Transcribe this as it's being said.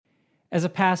As a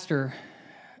pastor,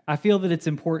 I feel that it's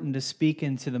important to speak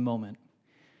into the moment.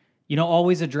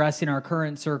 Always addressing our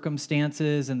current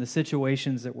circumstances and the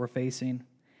situations that we're facing.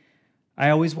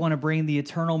 I always want to bring the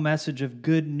eternal message of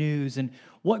good news and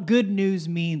what good news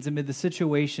means amid the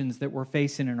situations that we're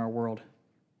facing in our world.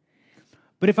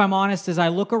 But if I'm honest, as I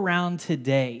look around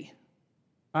today,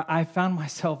 I found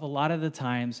myself a lot of the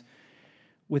times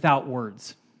without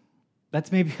words.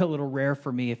 That's maybe a little rare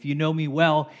for me. If you know me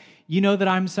well, you know that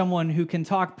I'm someone who can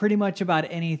talk pretty much about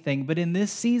anything. But in this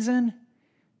season,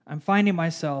 I'm finding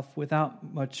myself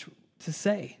without much to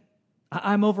say.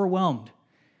 I'm overwhelmed.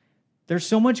 There's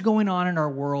so much going on in our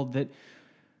world that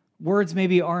words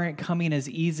maybe aren't coming as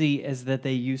easy as that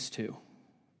they used to.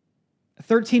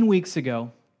 13 weeks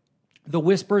ago, the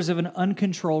whispers of an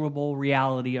uncontrollable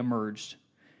reality emerged.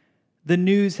 The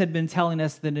news had been telling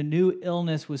us that a new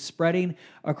illness was spreading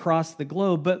across the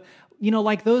globe. But,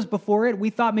 like those before it,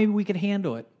 we thought maybe we could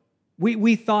handle it.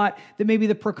 We thought that maybe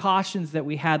the precautions that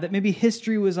we had, that maybe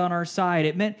history was on our side.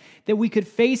 It meant that we could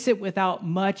face it without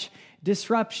much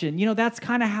disruption. That's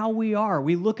kind of how we are.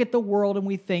 We look at the world and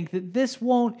we think that this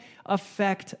won't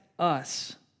affect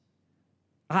us.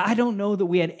 I don't know that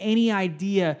we had any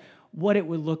idea what it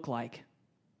would look like.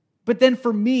 But then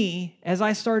for me, as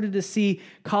I started to see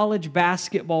college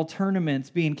basketball tournaments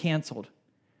being canceled,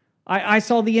 I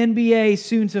saw the NBA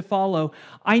soon to follow.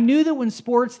 I knew that when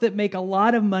sports that make a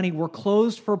lot of money were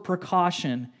closed for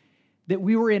precaution, that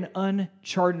we were in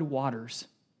uncharted waters.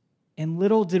 And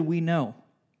little did we know.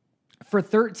 For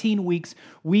 13 weeks,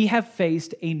 we have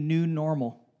faced a new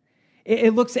normal.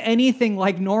 It looks anything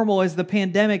like normal as the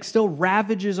pandemic still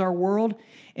ravages our world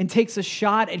and takes a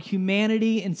shot at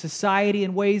humanity and society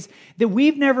in ways that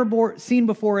we've never seen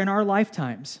before in our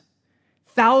lifetimes.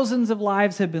 Thousands of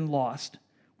lives have been lost,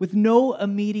 with no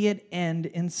immediate end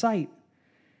in sight.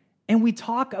 And we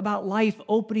talk about life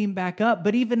opening back up,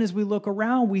 but even as we look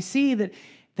around, we see that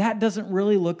that doesn't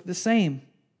really look the same.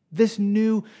 This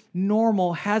new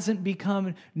normal hasn't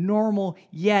become normal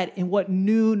yet, and what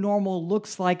new normal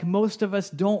looks like, most of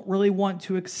us don't really want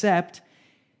to accept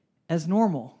as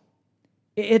normal.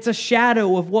 It's a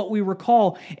shadow of what we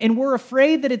recall, and we're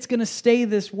afraid that it's going to stay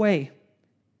this way.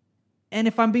 And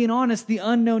if I'm being honest, the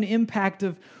unknown impact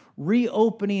of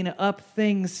reopening up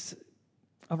things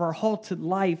of our halted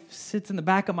life sits in the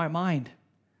back of my mind,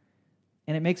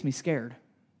 and it makes me scared.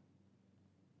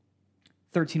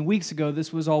 13 weeks ago,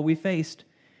 this was all we faced.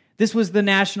 This was the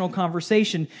national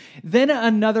conversation. Then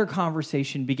another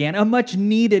conversation began, a much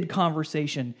needed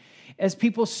conversation, as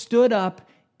people stood up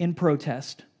in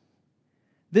protest.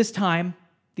 This time,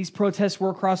 these protests were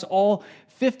across all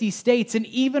 50 states and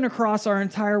even across our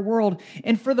entire world.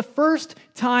 And for the first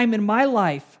time in my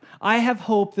life, I have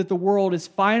hope that the world is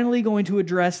finally going to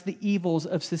address the evils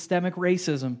of systemic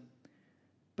racism.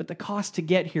 But the cost to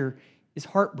get here is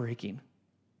heartbreaking.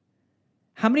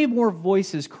 How many more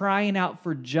voices crying out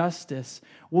for justice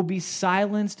will be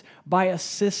silenced by a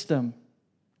system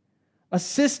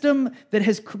that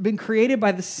has been created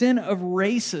by the sin of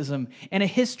racism and a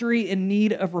history in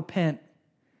need of repent?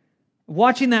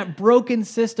 Watching that broken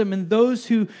system and those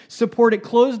who support it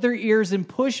close their ears and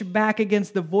push back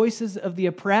against the voices of the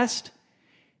oppressed,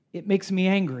 it makes me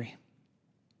angry.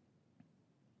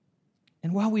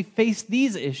 And while we face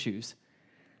these issues,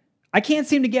 I'm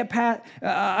seeing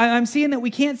that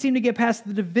we can't seem to get past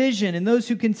the division and those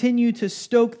who continue to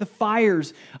stoke the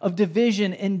fires of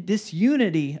division and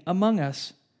disunity among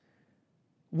us.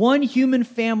 One human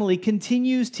family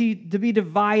continues to be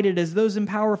divided as those in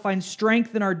power find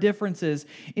strength in our differences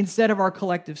instead of our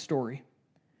collective story.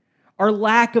 Our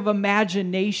lack of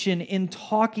imagination in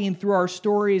talking through our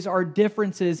stories, our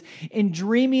differences, and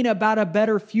dreaming about a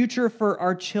better future for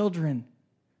our children.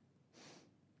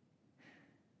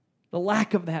 The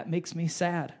lack of that makes me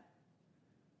sad.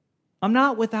 I'm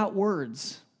not without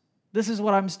words. This is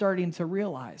what I'm starting to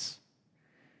realize.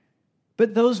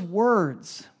 But those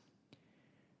words,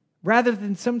 rather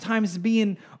than sometimes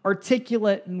being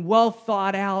articulate and well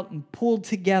thought out and pulled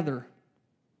together,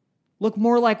 look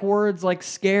more like words like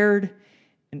scared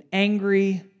and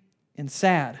angry and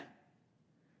sad.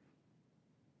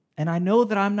 And I know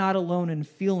that I'm not alone in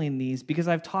feeling these because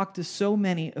I've talked to so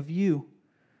many of you.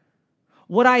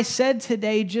 What I said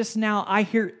today just now, I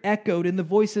hear echoed in the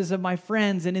voices of my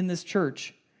friends and in this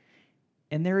church.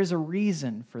 And there is a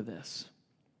reason for this.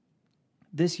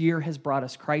 This year has brought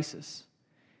us crisis.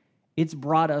 It's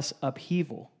brought us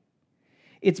upheaval.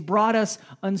 It's brought us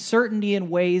uncertainty in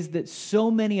ways that so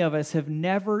many of us have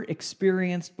never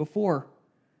experienced before.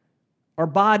 Our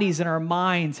bodies and our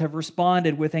minds have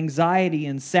responded with anxiety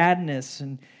and sadness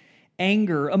and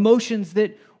anger, emotions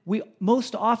that we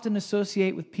most often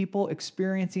associate with people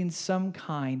experiencing some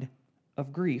kind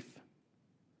of grief.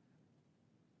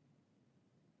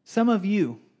 Some of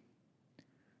you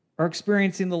are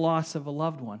experiencing the loss of a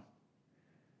loved one.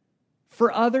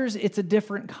 For others, it's a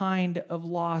different kind of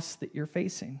loss that you're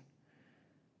facing.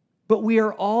 But we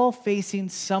are all facing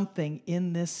something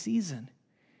in this season,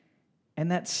 and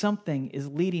that something is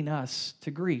leading us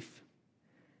to grief.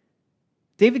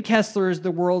 David Kessler is the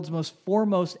world's most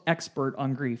foremost expert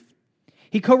on grief.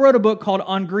 He co-wrote a book called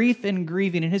On Grief and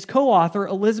Grieving, and his co-author,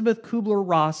 Elizabeth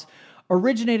Kubler-Ross,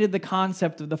 originated the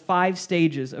concept of the 5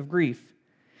 stages of grief.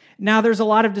 Now, there's a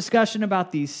lot of discussion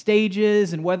about these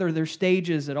stages and whether they're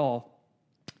stages at all.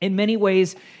 In many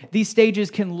ways, these stages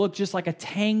can look just like a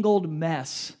tangled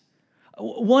mess.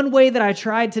 One way that I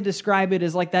tried to describe it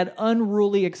is like that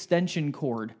unruly extension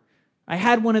cord. I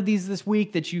had one of these this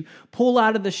week that you pull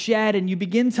out of the shed and you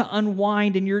begin to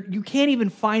unwind and you can't even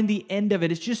find the end of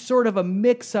it. It's just sort of a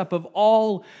mix-up of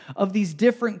all of these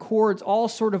different cords all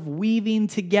sort of weaving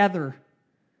together.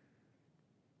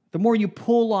 The more you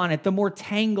pull on it, the more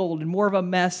tangled and more of a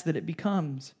mess that it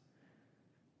becomes.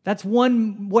 That's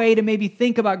one way to maybe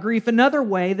think about grief. Another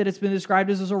way that it's been described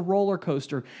is as a roller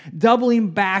coaster,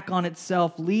 doubling back on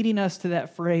itself, leading us to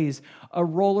that phrase, a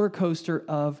roller coaster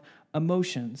of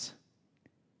emotions.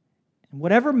 And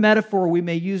whatever metaphor we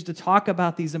may use to talk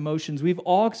about these emotions, we've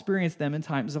all experienced them in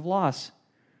times of loss.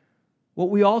 What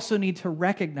we also need to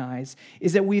recognize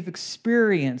is that we've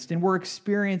experienced and we're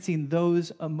experiencing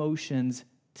those emotions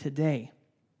today.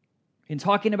 In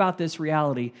talking about this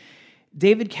reality,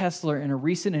 David Kessler, in a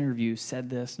recent interview, said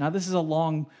this. Now, this is a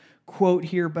long quote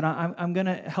here, but I'm going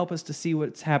to help us to see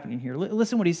what's happening here.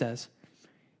 Listen what he says.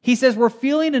 He says, we're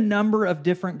feeling a number of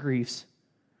different griefs.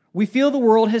 We feel the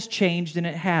world has changed, and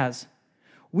it has.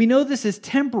 We know this is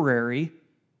temporary,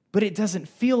 but it doesn't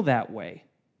feel that way.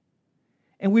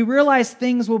 And we realize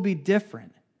things will be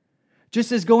different.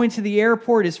 Just as going to the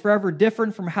airport is forever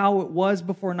different from how it was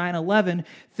before 9/11,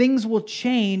 things will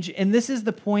change, and this is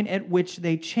the point at which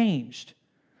they changed.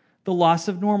 The loss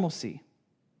of normalcy,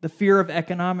 the fear of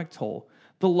economic toll,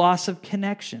 the loss of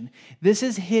connection. This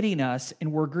is hitting us,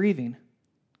 and we're grieving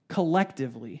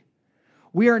collectively.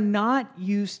 We are not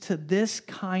used to this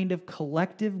kind of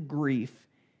collective grief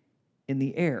in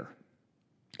the air.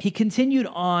 He continued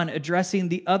on addressing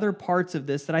the other parts of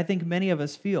this that I think many of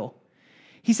us feel.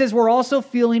 He says we're also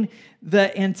feeling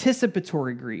the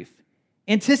anticipatory grief.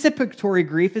 Anticipatory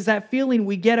grief is that feeling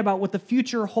we get about what the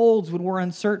future holds when we're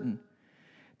uncertain.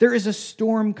 There is a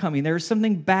storm coming. There is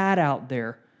something bad out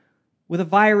there. With a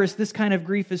virus, this kind of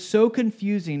grief is so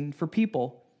confusing for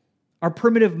people. Our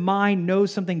primitive mind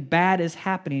knows something bad is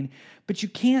happening, but you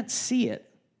can't see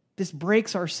it. This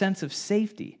breaks our sense of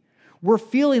safety. We're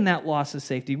feeling that loss of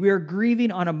safety. We are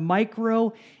grieving on a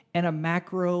micro and a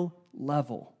macro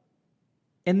level.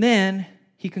 And then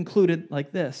he concluded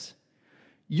like this.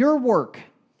 Your work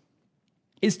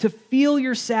is to feel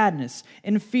your sadness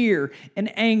and fear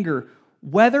and anger,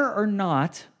 whether or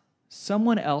not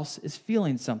someone else is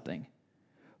feeling something.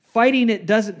 Fighting it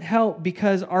doesn't help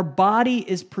because our body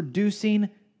is producing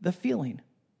the feeling.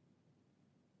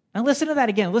 Now listen to that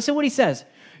again. Listen to what he says.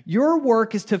 Your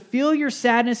work is to feel your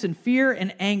sadness and fear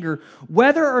and anger,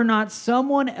 whether or not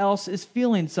someone else is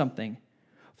feeling something.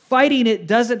 Fighting it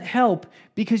doesn't help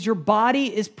because your body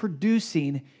is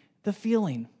producing the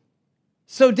feeling.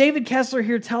 So David Kessler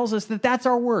here tells us that that's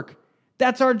our work.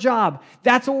 That's our job.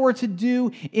 That's what we're to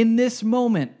do in this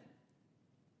moment.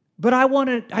 But I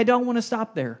don't want to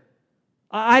stop there.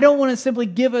 I don't want to simply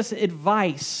give us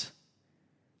advice.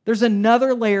 There's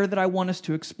another layer that I want us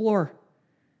to explore.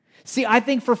 See, I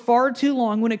think for far too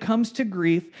long when it comes to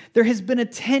grief, there has been a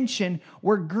tension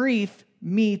where grief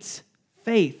meets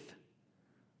faith.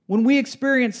 When we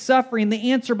experience suffering,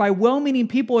 the answer by well-meaning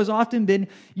people has often been,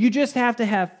 you just have to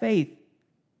have faith.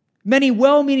 Many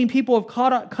well-meaning people have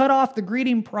cut off the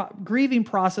grieving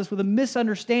process with a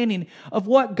misunderstanding of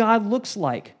what God looks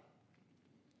like.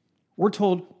 We're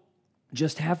told,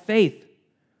 just have faith.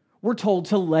 We're told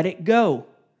to let it go.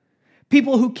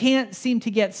 People who can't seem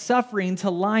to get suffering to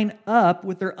line up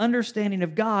with their understanding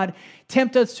of God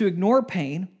tempt us to ignore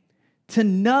pain, to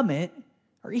numb it,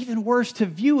 or even worse, to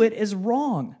view it as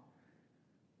wrong.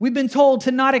 We've been told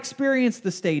to not experience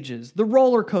the stages, the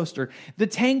roller coaster, the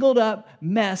tangled up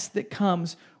mess that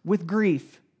comes with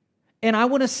grief. And I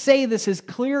want to say this as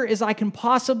clear as I can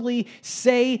possibly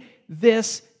say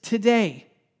this today.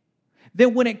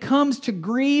 That when it comes to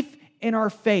grief and our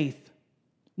faith,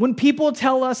 when people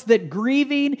tell us that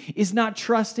grieving is not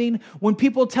trusting, when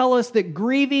people tell us that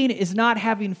grieving is not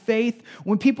having faith,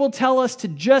 when people tell us to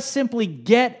just simply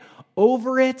get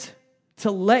over it,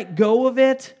 to let go of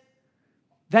it,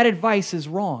 that advice is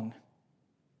wrong.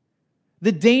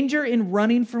 The danger in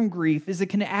running from grief is it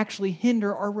can actually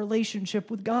hinder our relationship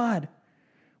with God,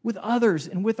 with others,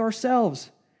 and with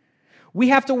ourselves. We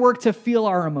have to work to feel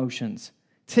our emotions,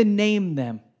 to name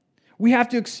them. We have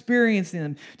to experience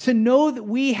them, to know that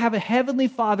we have a heavenly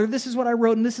Father. This is what I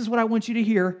wrote, and this is what I want you to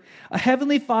hear. A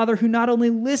heavenly Father who not only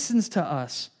listens to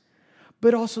us,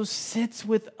 but also sits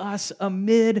with us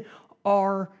amid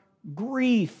our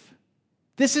grief.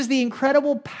 This is the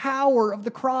incredible power of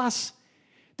the cross.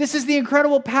 This is the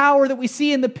incredible power that we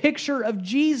see in the picture of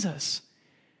Jesus.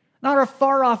 Not a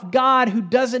far-off God who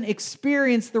doesn't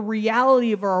experience the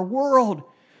reality of our world,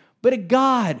 but a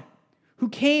God who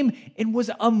came and was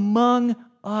among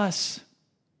us,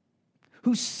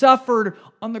 who suffered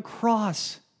on the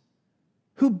cross,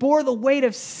 who bore the weight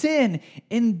of sin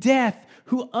and death,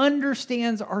 who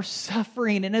understands our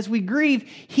suffering. And as we grieve,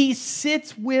 he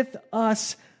sits with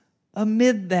us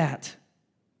amid that.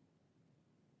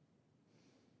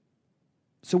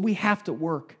 So we have to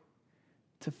work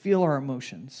to feel our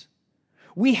emotions.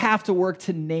 We have to work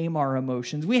to name our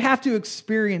emotions. We have to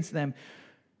experience them.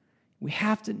 We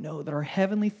have to know that our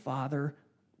Heavenly Father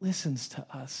listens to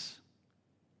us.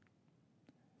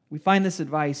 We find this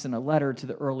advice in a letter to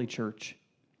the early church.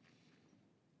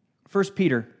 1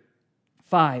 Peter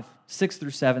 5, 6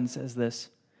 through 7 says this: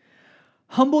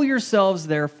 "Humble yourselves,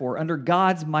 therefore, under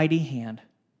God's mighty hand,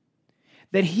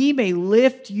 that he may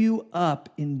lift you up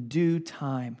in due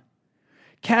time.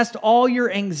 Cast all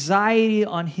your anxiety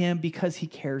on him because he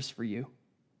cares for you."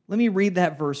 Let me read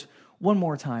that verse one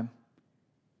more time.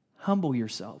 Humble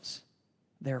yourselves,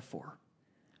 therefore,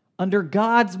 under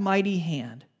God's mighty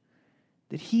hand,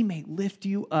 that he may lift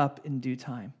you up in due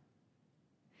time.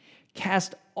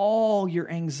 Cast all your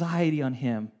anxiety on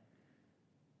him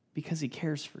because he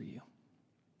cares for you.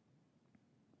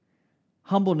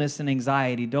 Humbleness and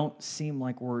anxiety don't seem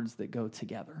like words that go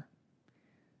together.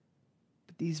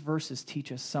 But these verses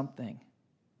teach us something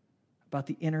about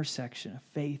the intersection of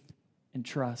faith and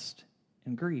trust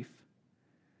and grief.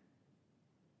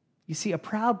 You see, a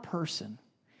proud person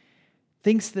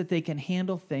thinks that they can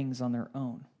handle things on their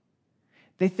own.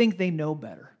 They think they know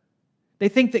better. They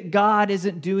think that God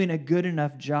isn't doing a good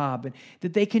enough job and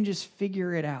that they can just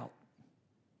figure it out.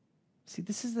 See,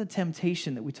 this is the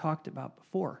temptation that we talked about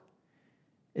before.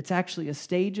 It's actually a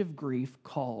stage of grief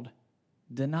called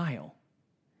denial.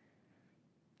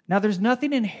 Now, there's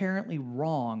nothing inherently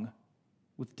wrong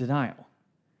with denial.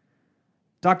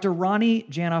 Dr. Ronnie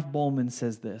Janoff Bowman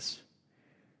says this: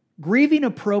 grieving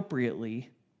appropriately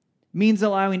means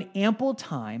allowing ample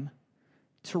time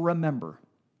to remember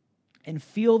and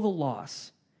feel the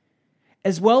loss,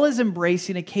 as well as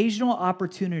embracing occasional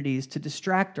opportunities to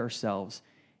distract ourselves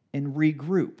and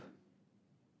regroup.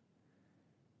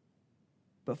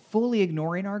 But fully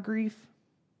ignoring our grief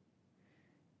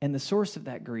and the source of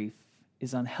that grief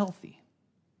is unhealthy.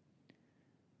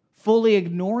 Fully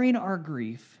ignoring our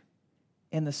grief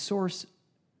and the source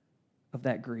of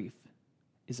that grief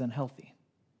is unhealthy.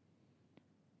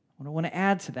 What I want to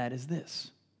add to that is this: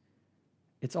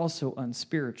 it's also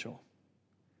unspiritual.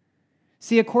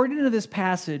 See, according to this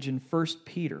passage in 1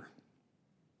 Peter,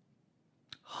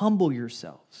 humble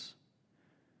yourselves.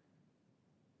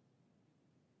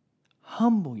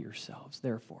 Humble yourselves,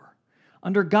 therefore,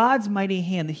 under God's mighty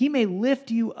hand, that he may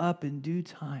lift you up in due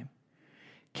time.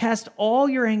 Cast all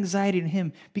your anxiety on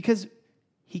him because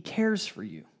he cares for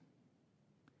you.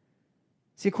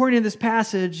 See, according to this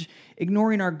passage,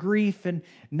 ignoring our grief and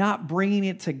not bringing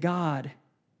it to God,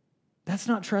 that's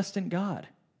not trust in God.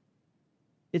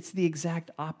 It's the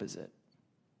exact opposite.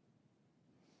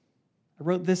 I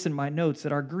wrote this in my notes,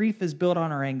 that our grief is built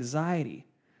on our anxiety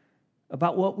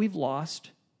about what we've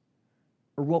lost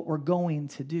or what we're going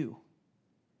to do.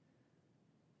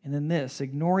 And then this,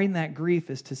 ignoring that grief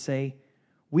is to say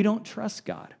we don't trust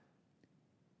God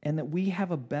and that we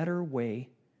have a better way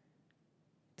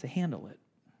to handle it.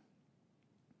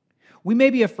 We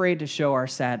may be afraid to show our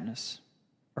sadness,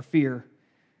 our fear,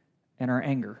 and our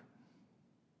anger.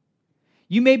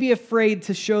 You may be afraid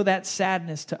to show that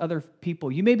sadness to other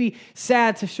people. You may be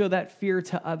sad to show that fear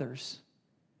to others.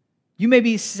 You may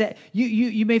be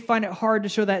you may find it hard to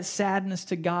show that sadness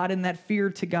to God and that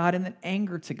fear to God and that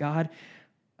anger to God,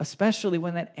 especially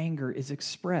when that anger is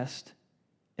expressed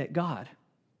at God.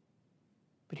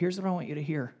 But here's what I want you to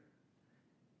hear.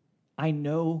 I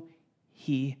know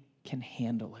he can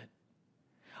handle it.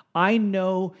 I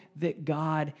know that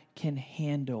God can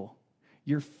handle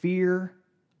your fear.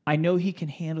 I know he can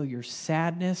handle your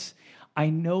sadness. I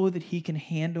know that he can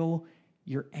handle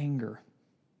your anger.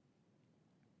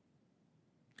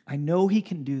 I know he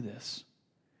can do this,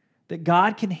 that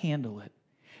God can handle it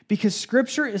because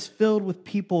Scripture is filled with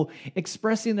people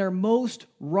expressing their most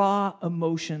raw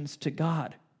emotions to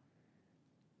God.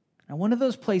 Now, one of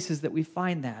those places that we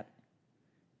find that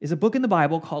is a book in the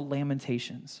Bible called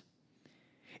Lamentations.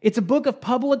 It's a book of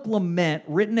public lament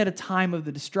written at a time of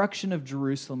the destruction of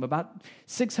Jerusalem, about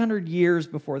 600 years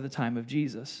before the time of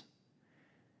Jesus.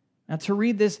 Now, to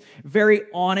read this very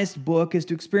honest book is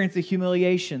to experience the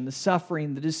humiliation, the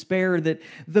suffering, the despair that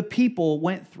the people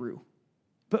went through.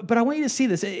 But I want you to see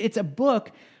this. It's a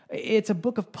book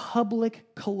of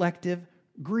public collective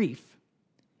grief.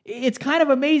 It's kind of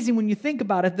amazing when you think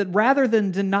about it that rather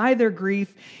than deny their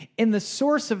grief in the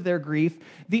source of their grief,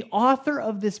 the author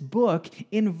of this book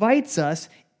invites us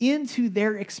into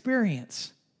their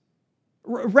experience.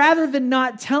 Rather than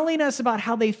not telling us about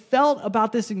how they felt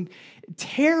about this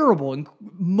terrible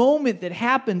moment that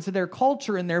happened to their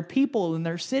culture and their people and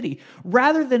their city,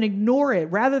 rather than ignore it,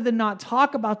 rather than not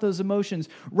talk about those emotions,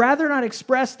 rather not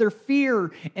express their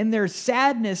fear and their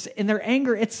sadness and their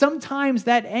anger, it's sometimes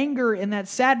that anger and that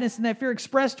sadness and that fear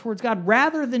expressed towards God,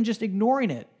 rather than just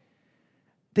ignoring it.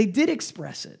 They did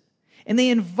express it, and they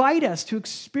invite us to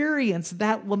experience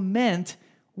that lament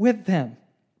with them.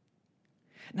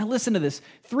 Now listen to this.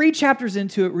 3 chapters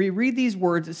into it, we read these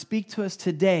words that speak to us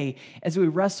today as we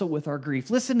wrestle with our grief.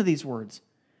 Listen to these words.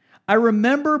 I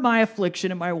remember my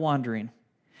affliction and my wandering,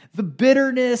 the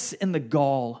bitterness and the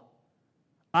gall.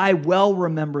 I well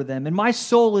remember them, and my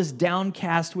soul is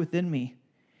downcast within me.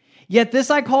 Yet this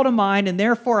I call to mind, and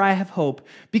therefore I have hope.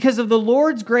 Because of the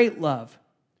Lord's great love,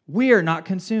 we are not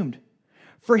consumed,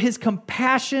 for his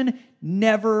compassion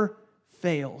never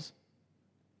fails.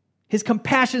 His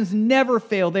compassions never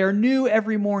fail. They are new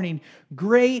every morning.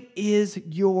 Great is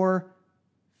your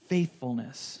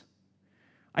faithfulness.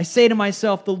 I say to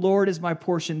myself, the Lord is my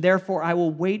portion. Therefore, I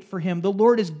will wait for him. The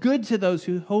Lord is good to those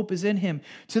whose hope is in him,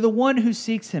 to the one who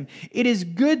seeks him. It is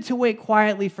good to wait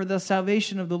quietly for the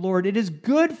salvation of the Lord. It is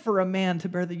good for a man to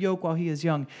bear the yoke while he is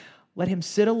young. Let him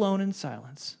sit alone in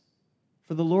silence,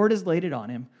 for the Lord has laid it on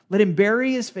him. Let him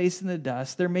bury his face in the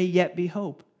dust. There may yet be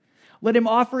hope. Let him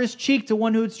offer his cheek to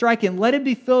one who would strike him. Let him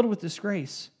be filled with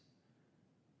disgrace.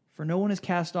 For no one is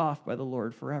cast off by the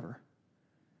Lord forever.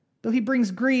 Though he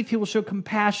brings grief, he will show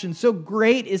compassion. So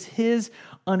great is his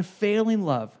unfailing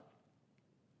love.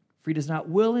 For he does not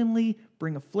willingly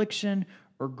bring affliction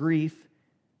or grief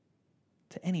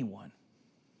to anyone.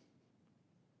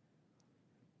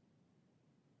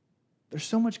 There's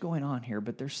so much going on here,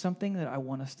 but there's something that I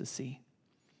want us to see.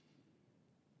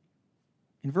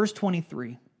 In verse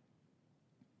 23,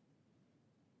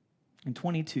 and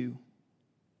 22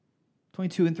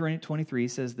 and 23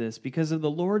 says this, because of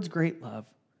the Lord's great love,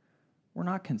 we're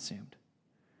not consumed.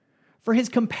 For his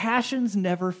compassions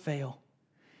never fail.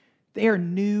 They are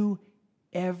new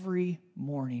every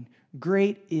morning.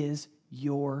 Great is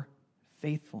your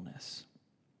faithfulness.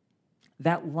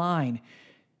 That line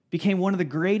became one of the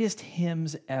greatest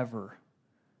hymns ever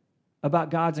about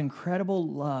God's incredible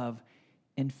love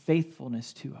and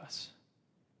faithfulness to us.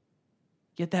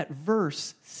 Yet that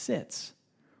verse sits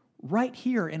right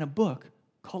here in a book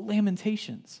called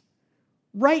Lamentations.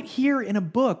 Right here in a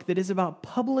book that is about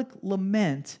public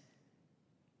lament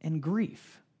and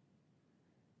grief.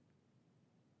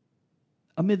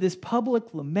 Amid this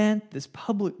public lament, this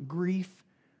public grief,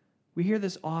 we hear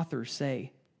this author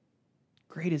say,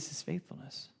 great is his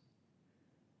faithfulness.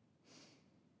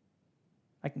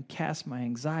 I can cast my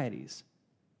anxieties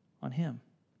on him.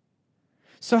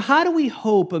 So how do we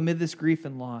hope amid this grief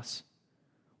and loss?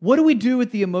 What do we do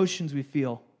with the emotions we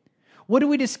feel? What do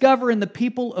we discover in the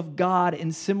people of God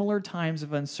in similar times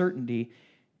of uncertainty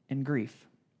and grief?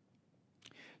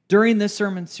 During this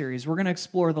sermon series, we're going to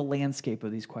explore the landscape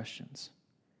of these questions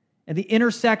and the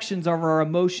intersections of our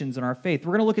emotions and our faith.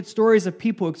 We're going to look at stories of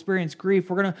people who experience grief.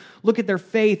 We're going to look at their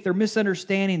faith, their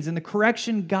misunderstandings, and the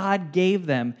correction God gave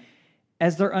them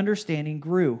as their understanding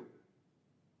grew.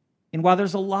 And while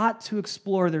there's a lot to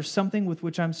explore, there's something with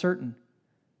which I'm certain.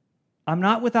 I'm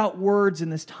not without words in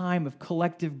this time of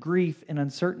collective grief and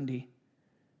uncertainty.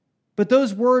 But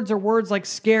those words are words like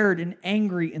scared and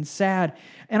angry and sad.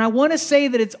 And I want to say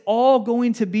that it's all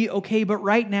going to be okay, but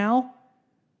right now,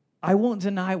 I won't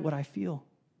deny what I feel.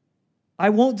 I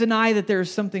won't deny that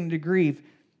there's something to grieve,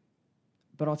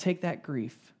 but I'll take that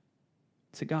grief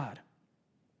to God.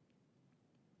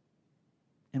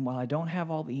 And while I don't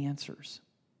have all the answers,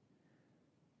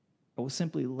 I will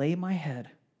simply lay my head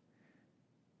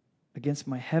against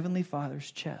my Heavenly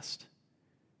Father's chest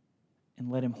and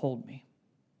let him hold me.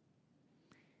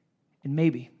 And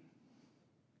maybe,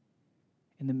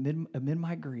 amid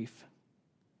my grief,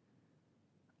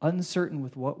 uncertain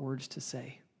with what words to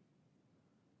say,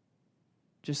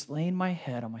 just laying my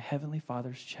head on my Heavenly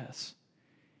Father's chest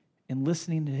and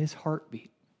listening to his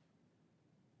heartbeat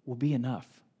will be enough.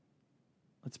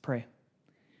 Let's pray.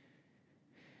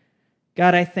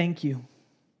 God, I thank you.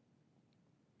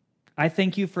 I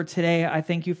thank you for today. I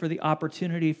thank you for the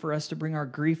opportunity for us to bring our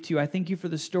grief to you. I thank you for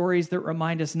the stories that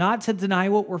remind us not to deny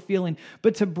what we're feeling,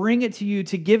 but to bring it to you,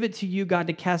 to give it to you, God,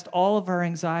 to cast all of our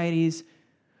anxieties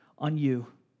on you.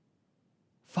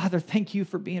 Father, thank you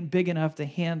for being big enough to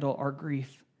handle our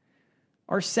grief,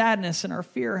 our sadness and our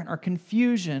fear and our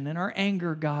confusion and our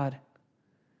anger, God.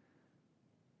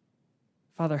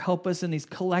 Father, help us in these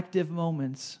collective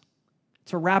moments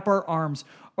to wrap our arms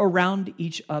around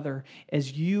each other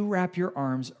as you wrap your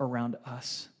arms around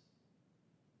us.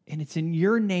 And it's in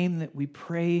your name that we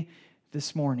pray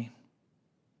this morning.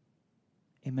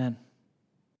 Amen.